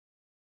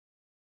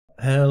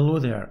Hello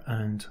there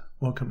and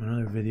welcome to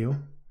another video.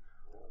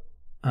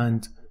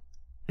 And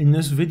in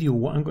this video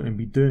what I'm going to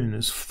be doing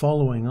is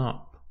following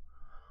up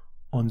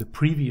on the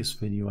previous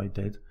video I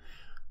did,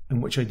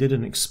 in which I did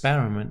an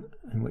experiment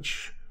in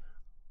which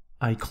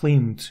I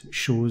claimed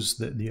shows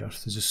that the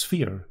Earth is a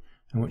sphere,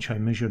 in which I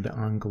measured the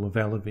angle of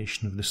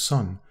elevation of the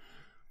Sun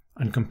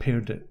and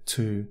compared it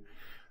to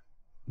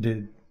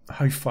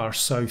how far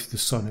south the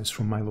Sun is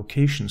from my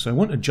location. So I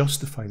want to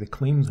justify the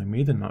claims I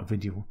made in that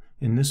video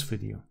in this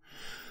video.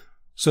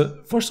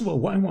 So first of all,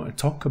 what I want to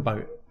talk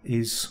about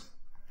is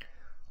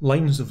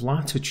lines of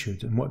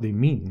latitude and what they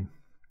mean.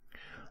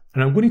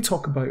 And I'm going to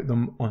talk about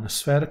them on a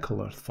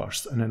spherical Earth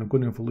first, and then I'm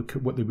going to have a look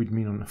at what they would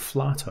mean on a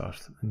flat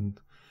Earth and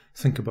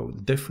think about what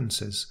the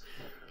difference is.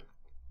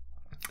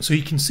 So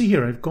you can see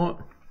here I've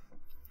got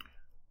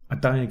a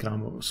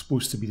diagram of what's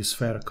supposed to be the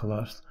spherical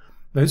Earth.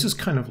 Now this is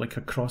kind of like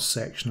a cross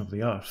section of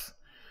the Earth.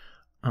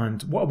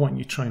 And what I want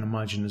you to try and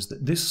imagine is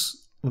that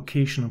this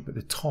location up at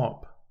the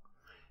top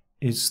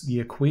is the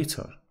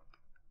equator,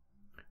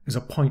 is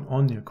a point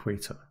on the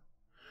equator.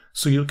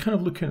 So you're kind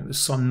of looking at the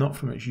Sun not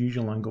from its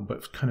usual angle,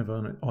 but kind of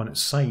on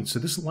its side. So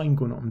this line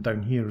going up and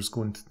down here is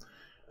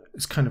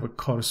it's kind of a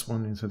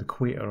corresponding to the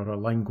equator, or a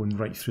line going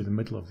right through the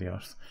middle of the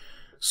Earth.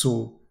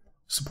 So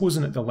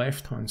supposing at the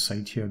left hand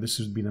side here, this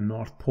would be the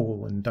North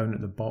Pole, and down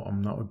at the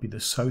bottom that would be the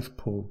South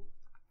Pole.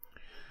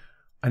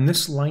 And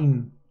this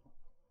line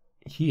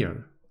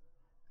here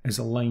is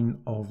a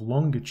line of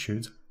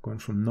longitude going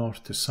from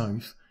north to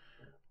south,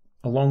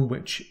 along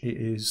which it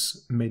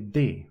is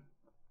midday,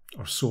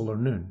 or solar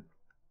noon.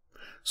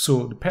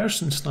 So the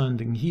person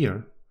standing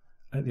here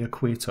at the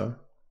equator,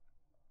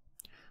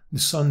 the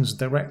Sun's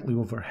directly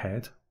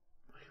overhead,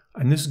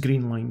 and this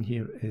green line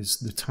here is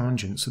the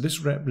tangent. So this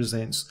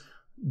represents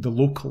the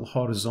local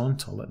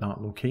horizontal at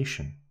that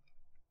location.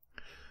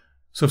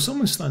 So if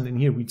someone's standing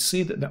here, we'd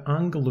say that the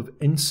angle of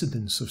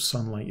incidence of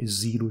sunlight is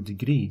 0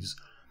 degrees,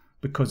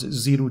 because it's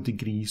 0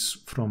 degrees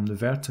from the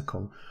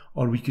vertical,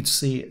 or we could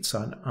say it's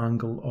an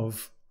angle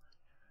of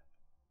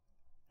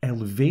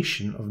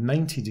elevation of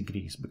 90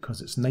 degrees,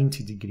 because it's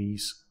 90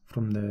 degrees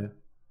from the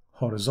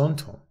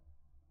horizontal.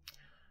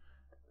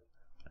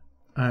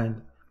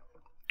 And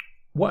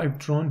what I've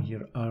drawn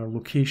here are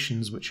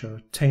locations which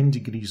are 10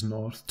 degrees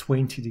north,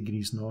 20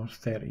 degrees north,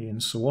 30,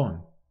 and so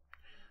on.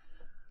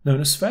 Now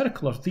in a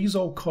spherical Earth, these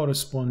all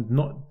correspond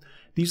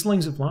these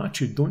lines of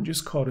latitude don't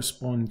just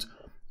correspond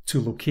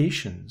to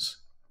locations.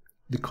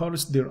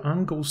 They're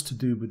angles to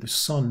do with the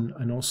Sun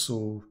and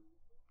also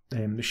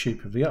the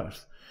shape of the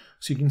Earth.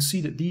 So you can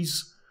see that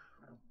these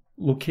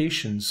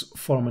locations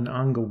form an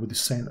angle with the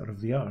centre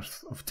of the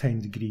Earth of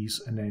 10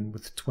 degrees, and then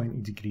with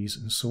 20 degrees,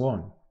 and so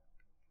on.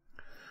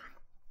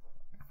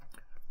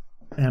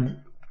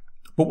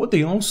 But what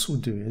they also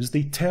do is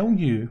they tell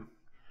you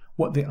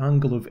what the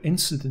angle of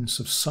incidence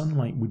of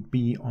sunlight would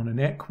be on an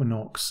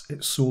equinox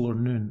at solar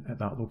noon at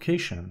that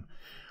location.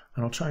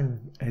 And I'll try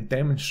and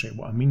demonstrate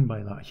what I mean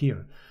by that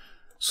here.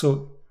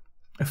 So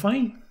if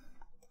I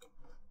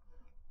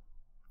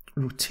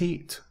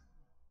rotate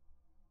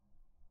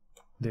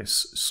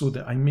this so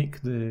that I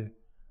make the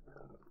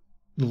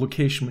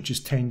location which is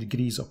 10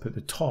 degrees up at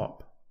the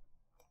top,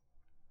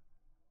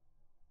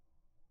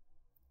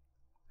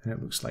 and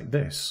it looks like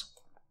this.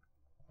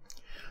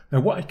 Now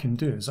what I can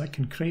do is I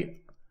can create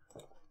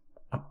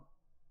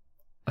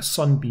a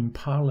sunbeam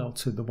parallel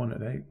to the one at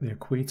the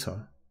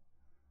equator.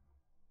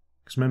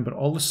 Because remember,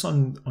 all the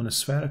sun on a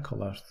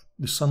spherical Earth,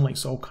 the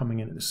sunlight's all coming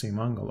in at the same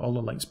angle, all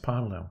the light's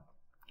parallel.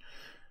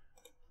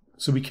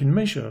 So we can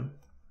measure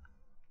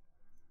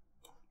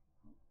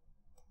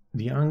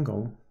the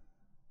angle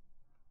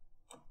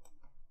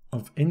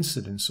of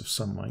incidence of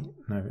sunlight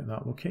now at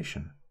that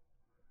location,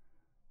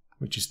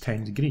 which is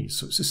 10 degrees.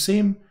 So it's the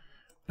same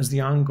as the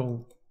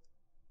angle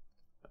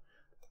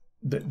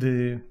that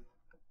the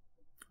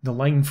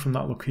line from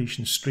that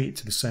location straight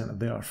to the centre of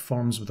the Earth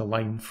forms with a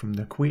line from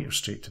the equator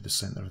straight to the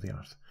centre of the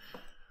Earth.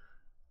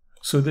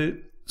 So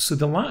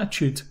the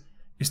latitude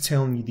is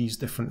telling you these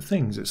different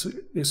things.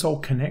 It's all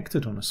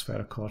connected on a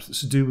spherical Earth.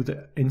 It's to do with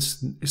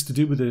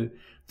the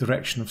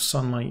direction of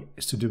sunlight.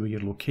 It's to do with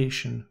your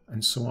location,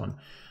 and so on.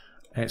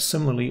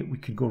 Similarly, we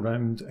could go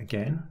round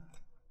again.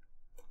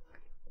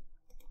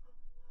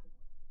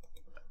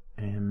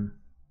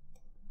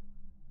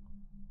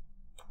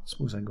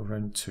 Suppose I go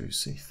round to,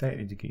 say,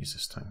 30 degrees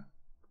this time.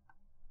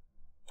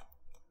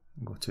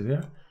 Go to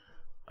there,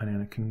 and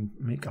then I can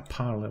make a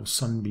parallel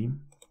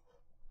sunbeam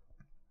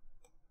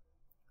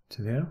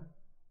to there,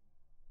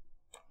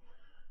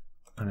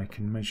 and I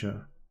can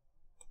measure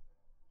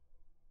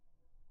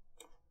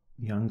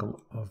the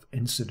angle of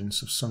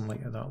incidence of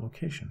sunlight at that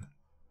location,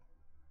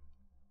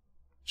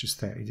 which is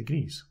 30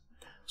 degrees.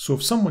 So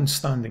if someone's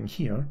standing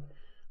here,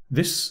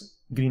 this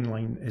green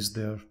line is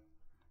their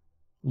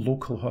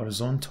local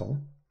horizontal.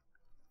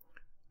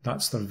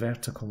 That's their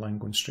vertical line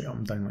going straight up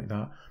and down like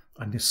that.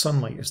 And the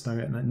sunlight is now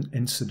at an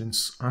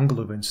angle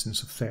of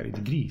incidence of 30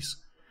 degrees.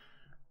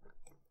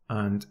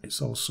 And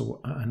it's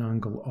also at an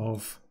angle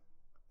of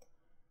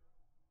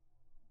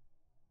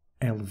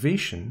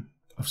elevation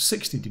of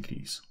 60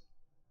 degrees.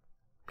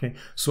 Okay,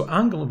 so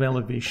angle of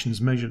elevation is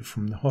measured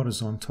from the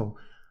horizontal,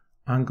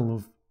 angle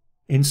of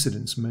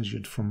incidence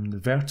measured from the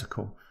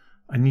vertical,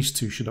 and these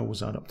two should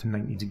always add up to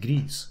 90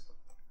 degrees.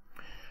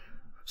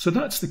 So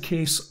that's the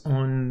case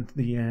on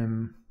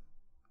the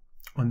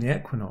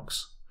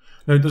equinox.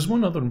 Now there's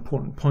one other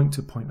important point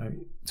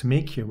to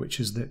make here,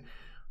 which is that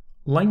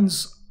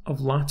lines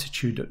of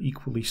latitude are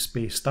equally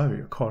spaced out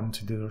according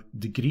to their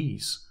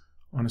degrees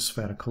on a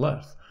spherical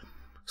Earth.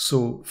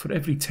 So for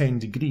every 10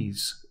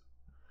 degrees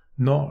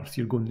north,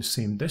 you're going the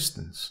same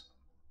distance,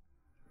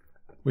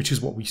 which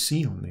is what we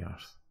see on the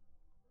Earth.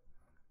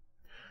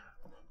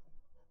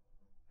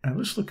 And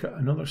let's look at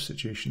another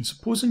situation.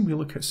 Supposing we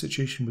look at a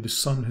situation where the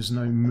sun has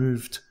now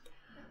moved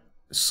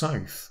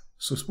south.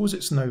 So suppose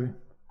it's now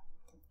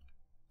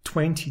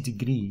 20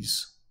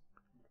 degrees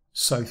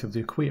south of the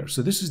equator.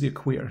 So this is the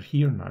equator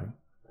here now.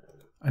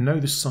 And now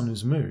the sun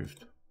has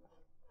moved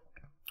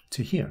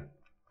to here.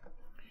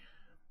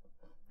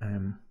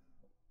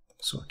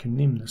 So I can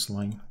name this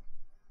line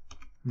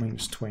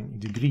minus 20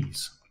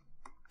 degrees.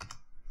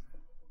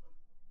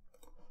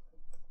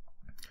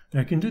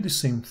 Now I can do the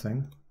same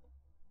thing.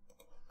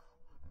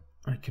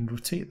 I can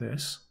rotate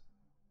this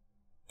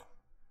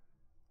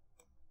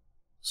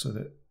so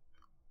that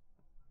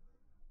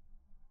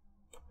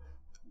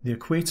the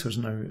equator is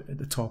now at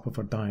the top of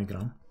our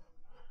diagram.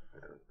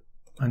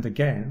 And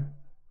again,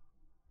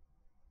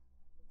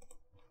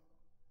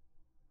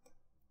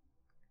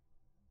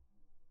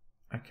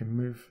 I can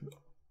move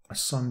a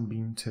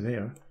sunbeam to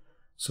there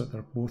so that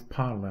they're both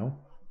parallel.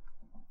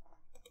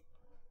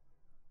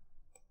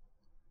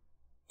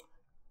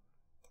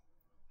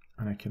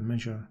 And I can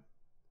measure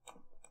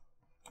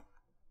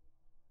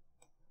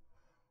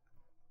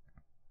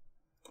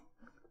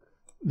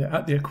that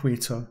at the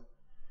equator,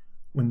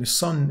 when the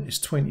sun is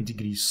 20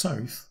 degrees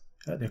south,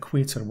 at the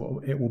equator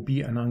it will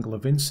be an angle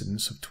of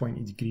incidence of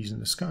 20 degrees in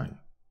the sky.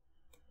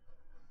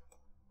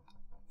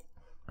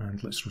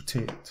 And let's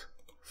rotate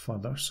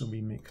further, so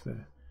we make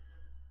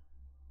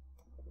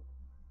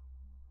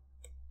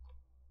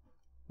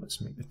let's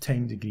make the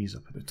 10 degrees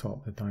up at the top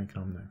of the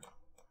diagram now.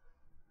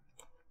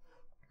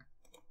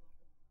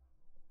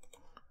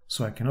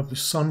 So I can have the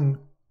sun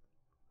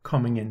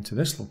coming into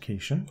this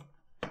location,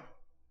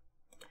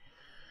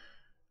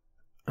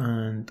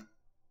 and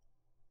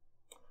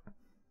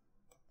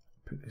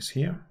put this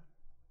here,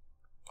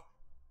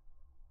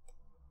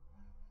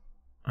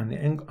 and the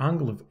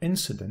angle of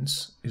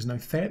incidence is now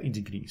 30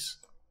 degrees.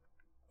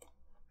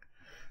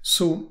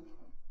 So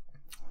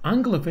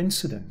angle of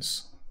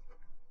incidence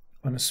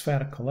on a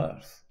spherical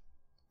Earth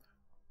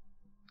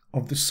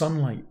of the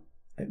sunlight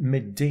at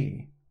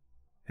midday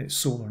at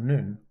solar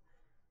noon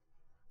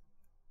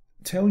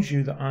tells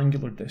you the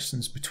angular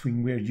distance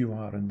between where you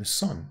are and the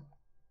sun.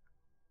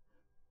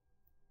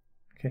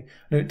 Okay.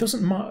 Now it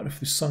doesn't matter if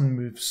the sun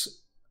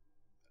moves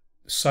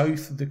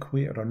south of the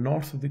equator or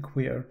north of the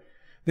equator,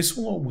 this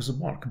will always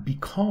work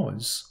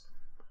because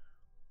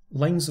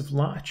lines of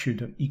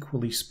latitude are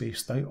equally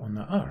spaced out on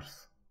the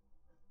Earth.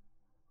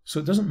 So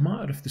it doesn't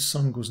matter if the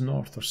sun goes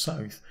north or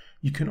south,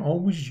 you can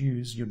always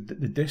use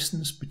the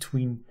distance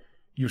between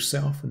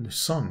yourself and the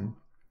sun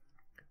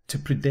to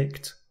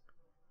predict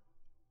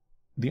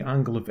the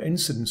angle of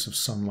incidence of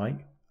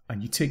sunlight,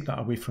 and you take that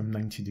away from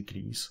 90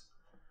 degrees,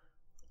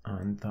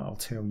 and that'll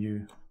tell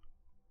you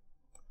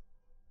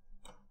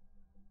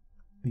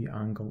the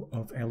angle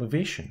of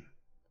elevation.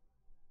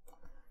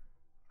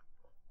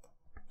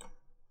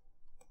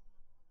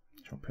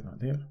 I'll put that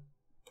there,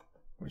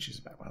 which is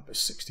about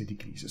 60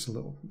 degrees. It's a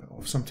little bit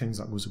off. Sometimes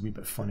that goes a wee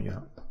bit funny.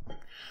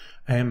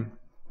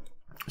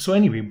 So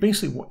anyway,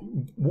 basically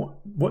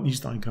what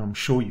these diagrams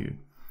show you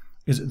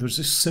is that there's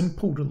this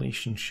simple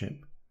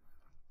relationship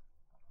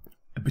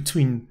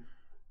between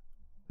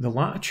the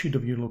latitude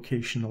of your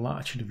location, the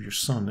latitude of your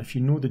sun. If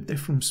you know the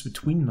difference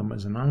between them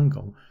as an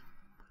angle,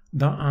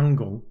 that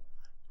angle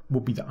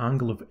will be the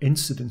angle of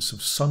incidence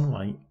of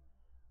sunlight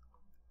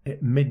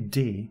at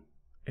midday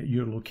at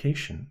your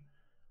location.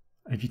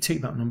 If you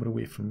take that number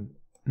away from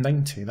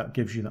 90, that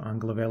gives you the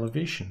angle of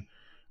elevation,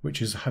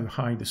 which is how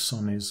high the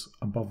sun is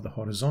above the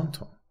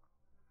horizontal.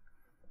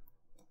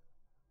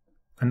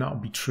 And that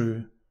will be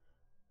true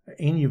at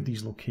any of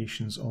these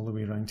locations all the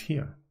way around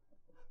here.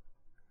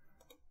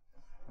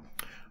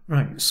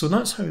 Right, so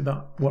that's how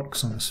that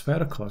works on a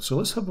spherical Earth. So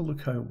let's have a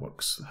look how it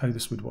works, how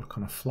this would work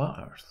on a flat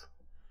Earth.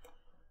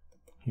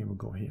 Here we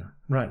go here.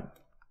 Right.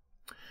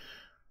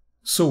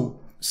 So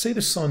say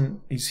the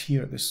sun is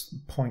here at this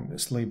point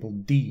that's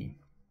labelled D.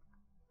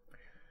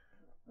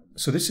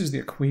 So this is the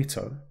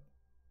equator.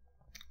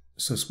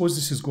 So suppose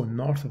this is going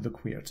north of the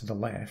equator to the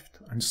left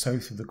and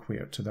south of the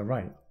equator to the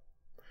right.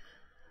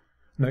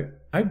 Now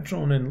I've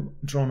drawn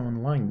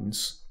on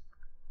lines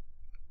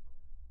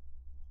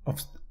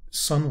of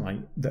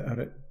sunlight that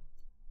are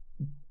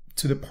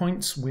to the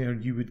points where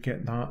you would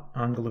get that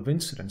angle of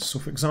incidence. So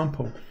for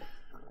example,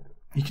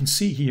 you can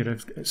see here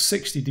at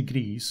 60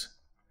 degrees,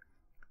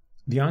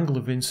 the angle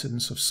of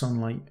incidence of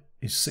sunlight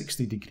is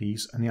 60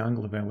 degrees and the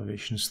angle of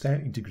elevation is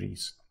 30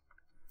 degrees.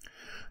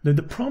 Now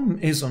the problem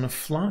is on a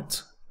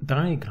flat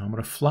diagram or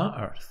a flat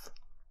Earth,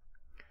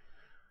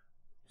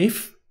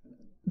 if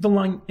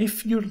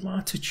your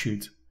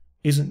latitude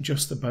isn't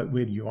just about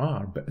where you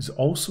are, but is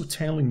also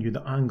telling you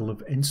the angle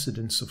of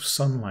incidence of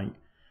sunlight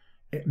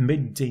at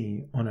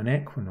midday on an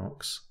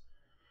equinox,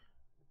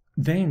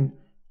 then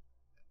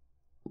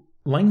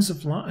lines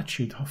of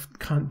latitude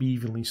can't be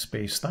evenly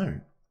spaced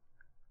out.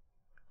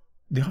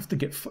 They have to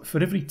get,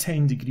 for every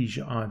 10 degrees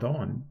you add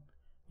on,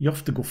 you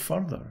have to go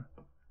further.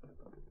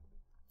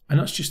 And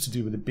that's just to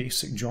do with the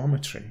basic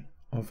geometry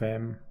of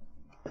the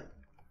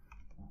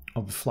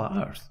flat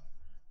Earth.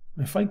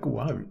 Now, if I go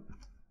out,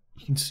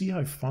 you can see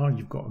how far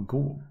you've got to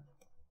go.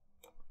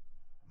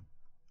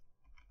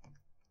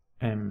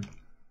 I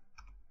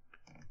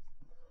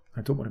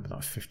don't worry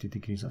about that 50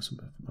 degrees, that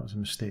was a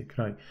mistake.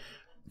 Right.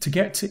 To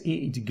get to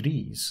 80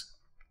 degrees,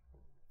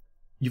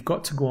 you've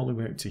got to go all the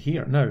way out to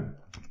here. Now,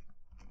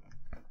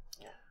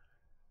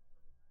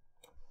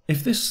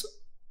 if this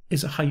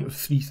is a height of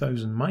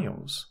 3,000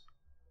 miles,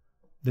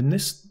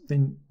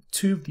 then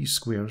two of these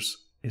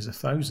squares is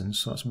 1,000,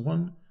 so that's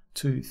 1,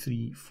 2,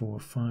 3, 4,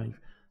 5,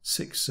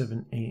 6,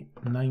 7, 8,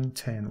 9,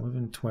 10,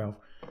 11, 12,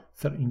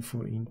 13,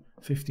 14,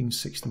 15,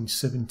 16,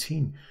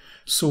 17.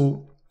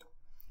 So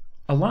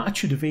a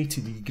latitude of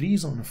 80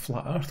 degrees on a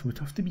flat Earth would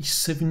have to be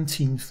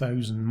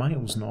 17,000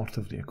 miles north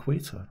of the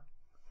equator,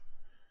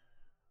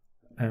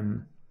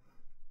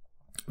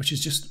 which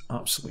is just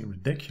absolutely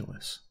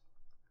ridiculous.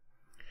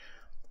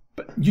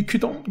 But you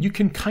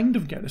can kind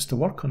of get this to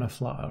work on a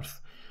flat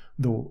Earth,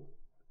 though.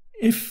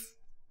 If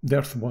the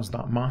Earth was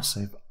that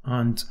massive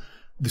and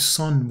the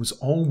sun was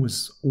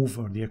always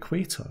over the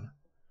equator,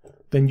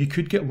 then you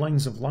could get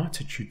lines of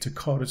latitude to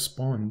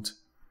correspond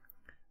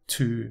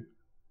to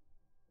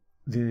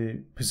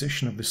the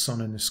position of the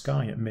sun in the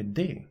sky at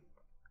midday.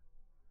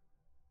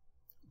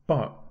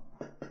 But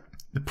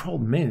the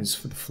problem is,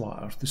 for the flat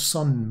Earth, the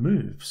sun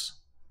moves.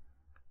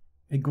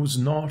 It goes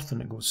north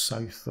and it goes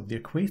south of the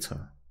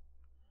equator.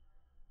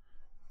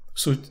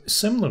 So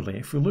similarly,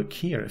 if we look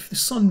here, if the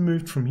sun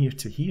moved from here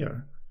to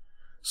here,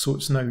 so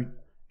it's now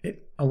at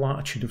a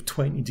latitude of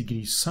 20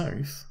 degrees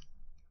south,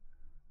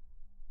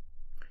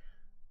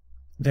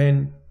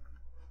 then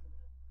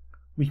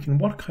we can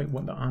work out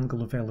what the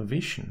angle of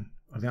elevation,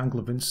 or the angle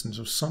of incidence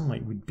of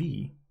sunlight, would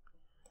be.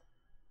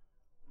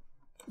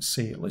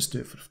 Say, let's do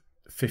it for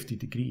 50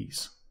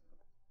 degrees.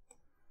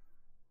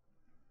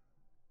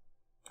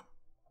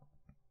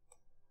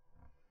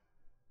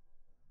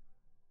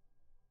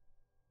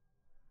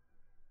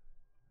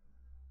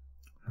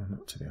 No,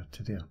 not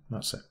to there,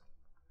 that's it.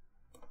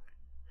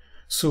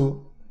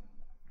 So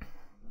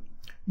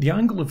the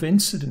angle of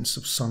incidence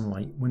of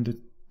sunlight when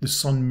the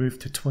sun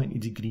moved to 20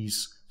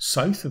 degrees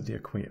south of the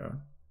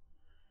equator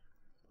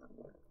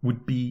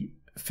would be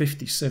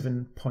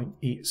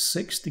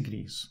 57.86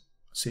 degrees,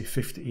 say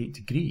 58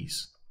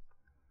 degrees.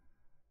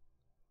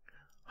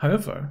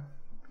 However,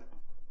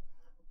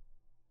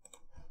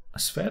 a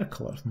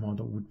spherical Earth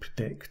model would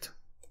predict,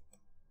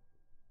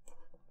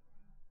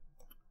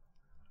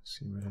 let's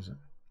see, where is it?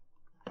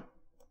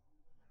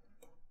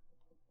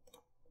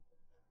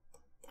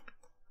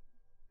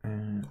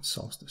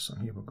 Solstice, so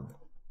here we go.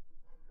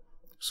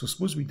 So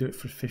suppose we do it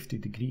for 50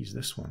 degrees,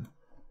 this one.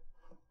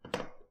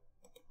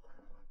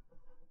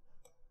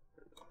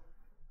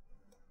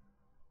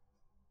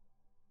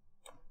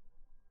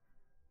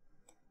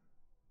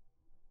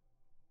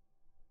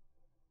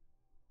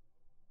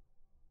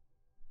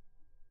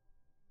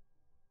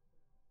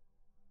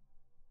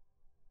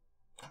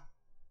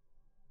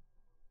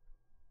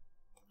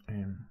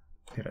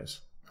 There it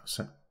is, that's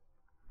it.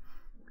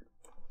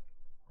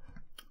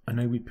 And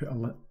now we put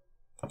a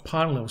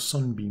parallel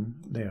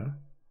sunbeam there.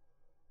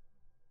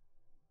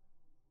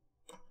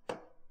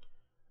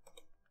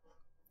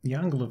 The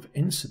angle of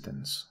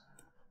incidence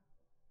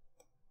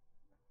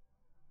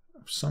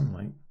of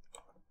sunlight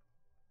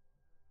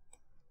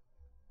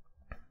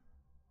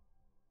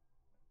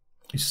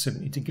is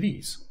 70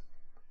 degrees,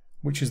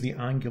 which is the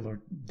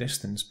angular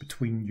distance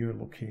between your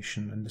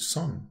location and the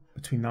sun,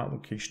 between that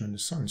location and the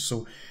sun.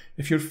 So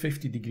if you're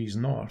 50 degrees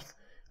north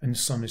and the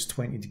sun is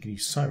 20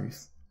 degrees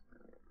south,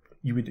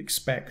 you would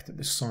expect that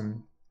the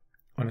sun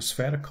on a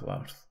spherical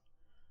Earth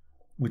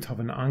would have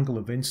an angle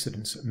of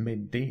incidence at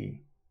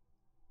midday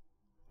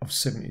of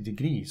 70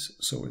 degrees,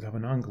 so it would have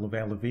an angle of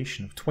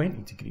elevation of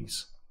 20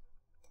 degrees.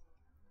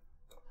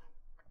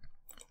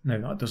 Now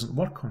that doesn't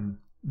work on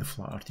the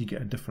flat Earth, you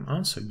get a different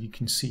answer. You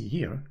can see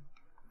here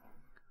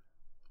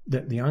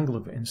that the angle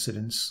of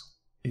incidence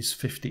is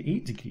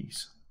 58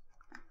 degrees.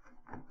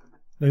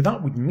 Now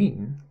that would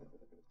mean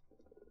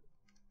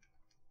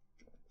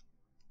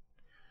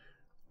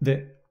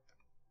that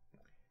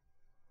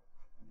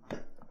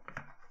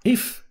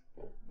if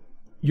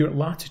your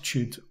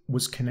latitude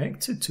was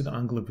connected to the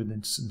angle of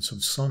incidence of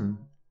the sun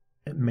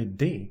at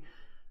midday,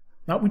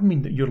 that would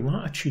mean that your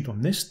latitude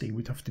on this day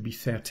would have to be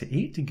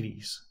 38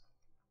 degrees.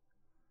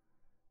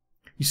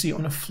 You see,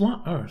 on a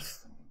flat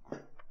Earth,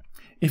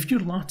 if your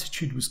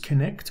latitude was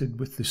connected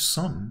with the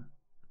sun,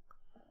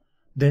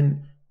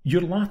 then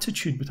your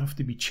latitude would have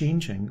to be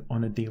changing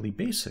on a daily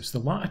basis. The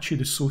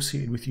latitude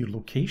associated with your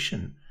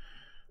location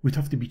would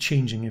have to be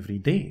changing every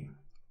day.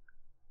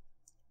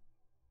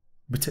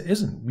 But it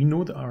isn't. We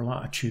know that our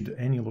latitude at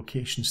any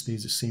location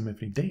stays the same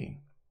every day.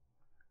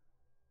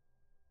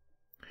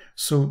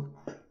 So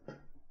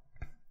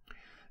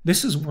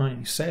this is why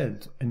I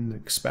said in the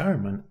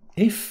experiment,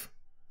 if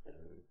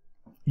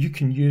you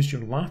can use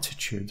your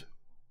latitude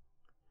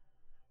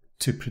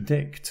to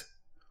predict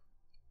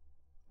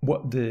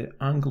what the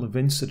angle of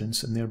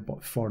incidence and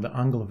therefore the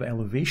angle of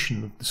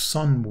elevation of the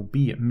sun will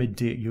be at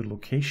midday at your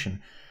location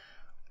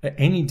at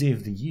any day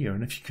of the year,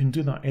 and if you can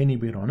do that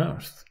anywhere on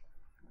Earth,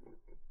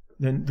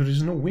 then there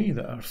is no way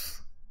that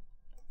Earth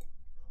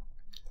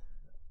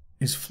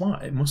is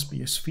flat. It must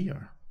be a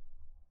sphere.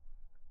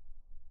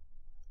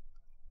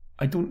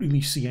 I don't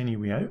really see any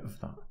way out of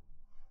that.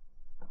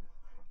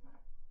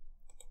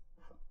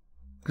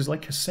 Because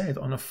like I said,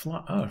 on a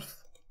flat Earth,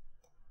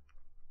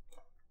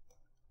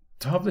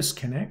 to have this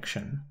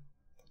connection,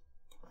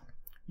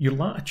 your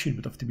latitude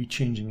would have to be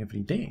changing every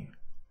day.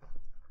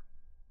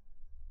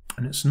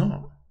 And it's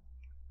not.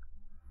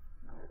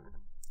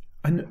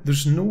 And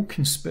there's no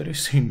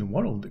conspiracy in the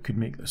world that could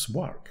make this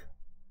work.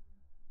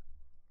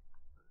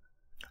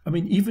 I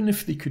mean, even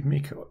if they could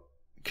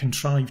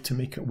contrive to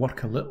make it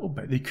work a little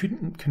bit, they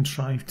couldn't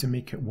contrive to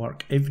make it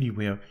work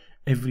everywhere,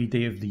 every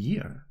day of the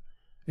year.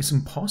 It's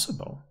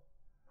impossible.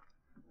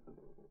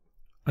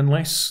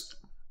 Unless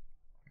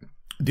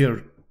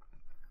they're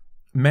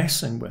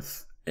messing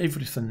with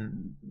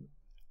everything,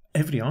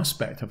 every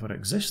aspect of our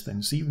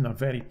existence, even our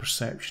very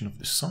perception of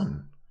the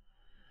sun.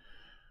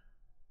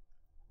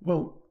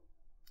 Well,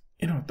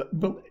 you know,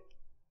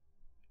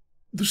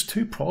 there's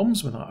two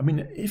problems with that. I mean,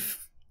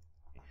 if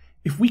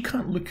we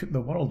can't look at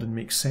the world and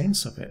make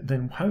sense of it,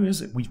 then how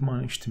is it we've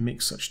managed to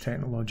make such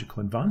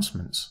technological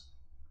advancements?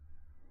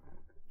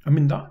 I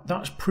mean,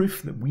 that's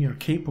proof that we are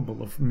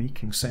capable of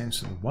making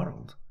sense of the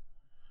world.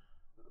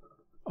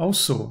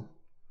 Also,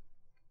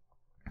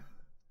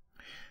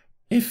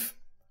 if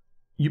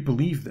you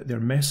believe that they're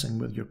messing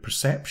with your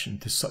perception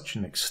to such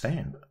an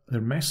extent,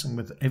 they're messing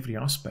with every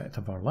aspect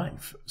of our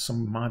life,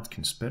 some mad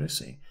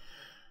conspiracy,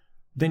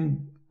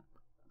 then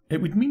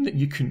it would mean that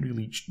you couldn't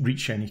really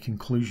reach any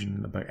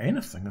conclusion about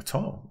anything at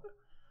all,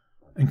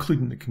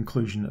 including the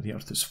conclusion that the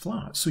Earth is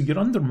flat. So you're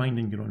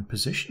undermining your own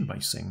position by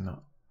saying that.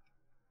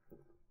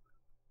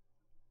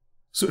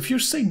 So if you're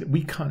saying that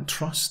we can't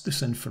trust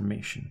this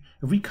information,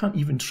 if we can't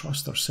even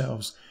trust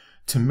ourselves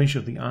to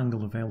measure the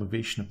angle of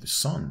elevation of the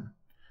sun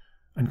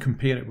and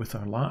compare it with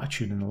our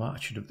latitude and the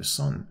latitude of the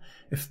sun,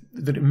 if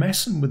they're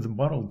messing with the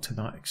world to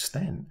that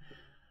extent,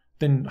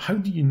 then how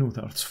do you know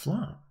the Earth's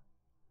flat?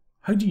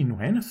 How do you know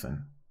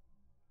anything?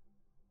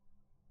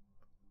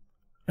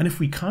 And if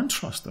we can't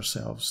trust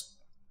ourselves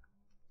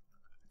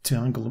to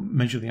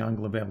measure the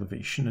angle of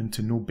elevation and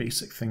to know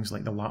basic things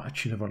like the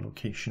latitude of our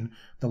location,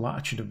 the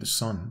latitude of the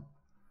sun,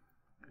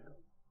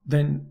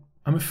 then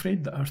I'm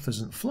afraid the Earth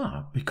isn't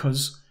flat,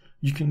 because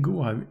you can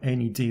go out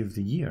any day of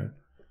the year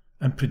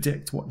and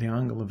predict what the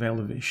angle of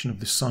elevation of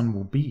the sun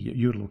will be at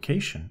your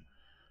location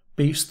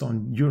based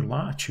on your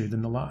latitude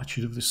and the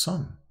latitude of the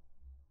sun.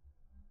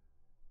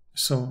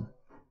 So,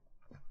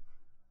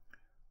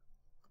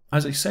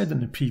 as I said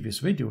in the previous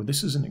video,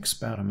 this is an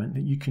experiment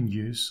that you can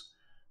use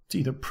to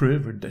either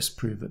prove or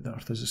disprove that the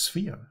Earth is a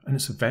sphere. And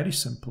it's a very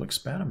simple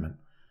experiment.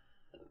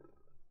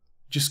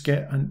 Just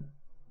get a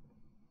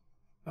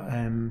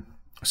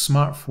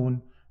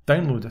smartphone,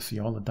 download a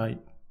theodolite,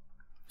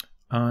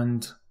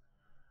 and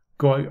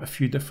go out a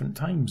few different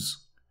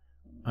times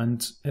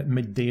and at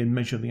midday and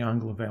measure the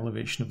angle of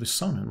elevation of the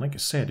sun. And like I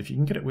said, if you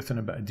can get it within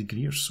about a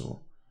degree or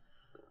so,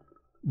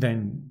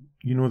 then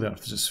you know the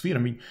Earth is a sphere. I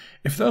mean,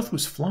 if the Earth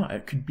was flat,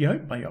 it could be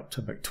out by up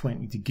to about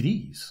 20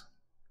 degrees.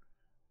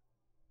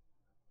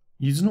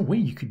 There's no way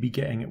you could be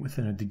getting it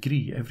within a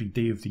degree every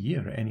day of the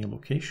year at any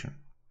location.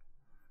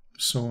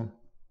 So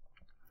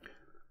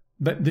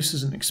this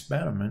is an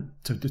experiment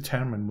to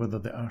determine whether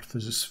the Earth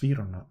is a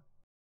sphere or not.